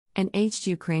An aged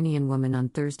Ukrainian woman on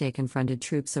Thursday confronted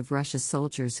troops of Russia's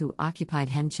soldiers who occupied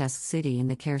Henchesk city in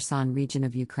the Kherson region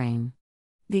of Ukraine.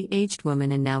 The aged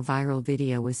woman in now viral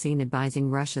video was seen advising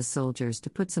Russia's soldiers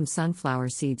to put some sunflower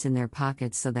seeds in their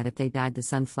pockets so that if they died, the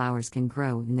sunflowers can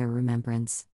grow in their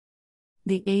remembrance.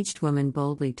 The aged woman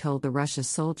boldly told the Russian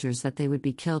soldiers that they would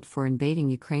be killed for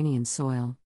invading Ukrainian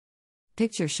soil.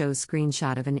 Picture shows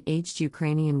screenshot of an aged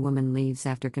Ukrainian woman leaves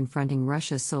after confronting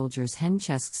Russia's soldiers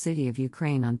Henchesk city of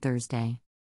Ukraine on Thursday.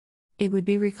 It would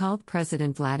be recalled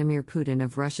President Vladimir Putin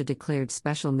of Russia declared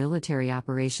special military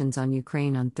operations on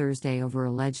Ukraine on Thursday over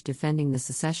alleged defending the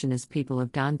secessionist people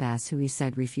of Donbass, who he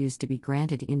said refused to be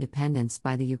granted independence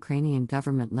by the Ukrainian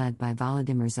government led by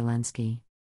Volodymyr Zelensky.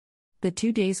 The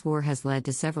 2 days war has led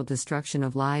to several destruction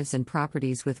of lives and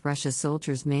properties, with Russia's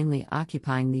soldiers mainly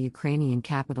occupying the Ukrainian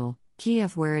capital,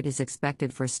 Kiev, where it is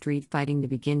expected for street fighting to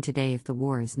begin today if the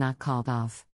war is not called off.